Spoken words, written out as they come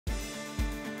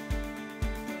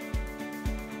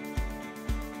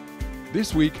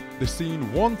This week, the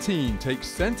Scene One team takes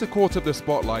centre court of the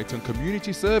spotlight on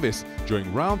community service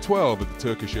during round 12 of the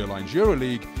Turkish Airlines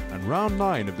EuroLeague and round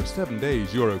 9 of the 7 Days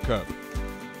EuroCup.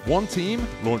 One team,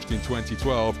 launched in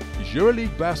 2012, is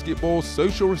EuroLeague Basketball's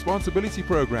social responsibility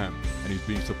programme and is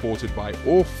being supported by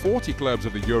all 40 clubs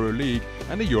of the EuroLeague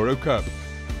and the EuroCup.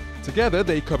 Together,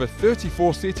 they cover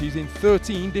 34 cities in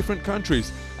 13 different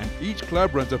countries, and each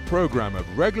club runs a programme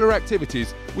of regular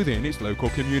activities within its local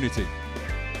community.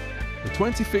 The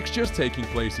 20 fixtures taking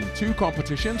place in 2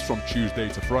 competitions from Tuesday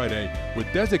to Friday were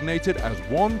designated as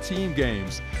one-team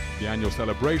games, the annual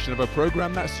celebration of a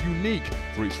programme that's unique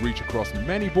for its reach across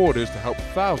many borders to help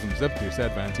thousands of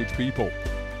disadvantaged people.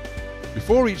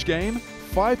 Before each game,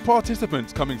 5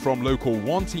 participants coming from local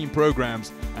one-team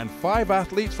programmes and 5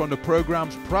 athletes from the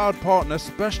programme's proud partner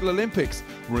Special Olympics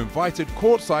were invited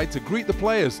courtside to greet the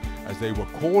players as they were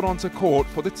called onto court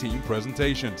for the team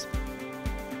presentations.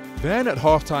 Then at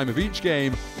halftime of each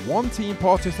game, one-team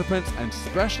participants and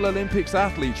Special Olympics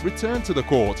athletes returned to the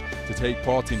court to take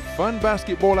part in fun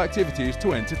basketball activities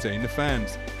to entertain the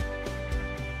fans.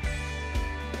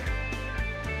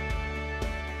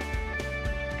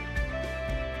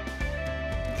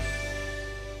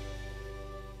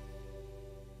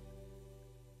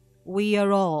 We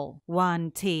are all one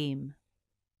team.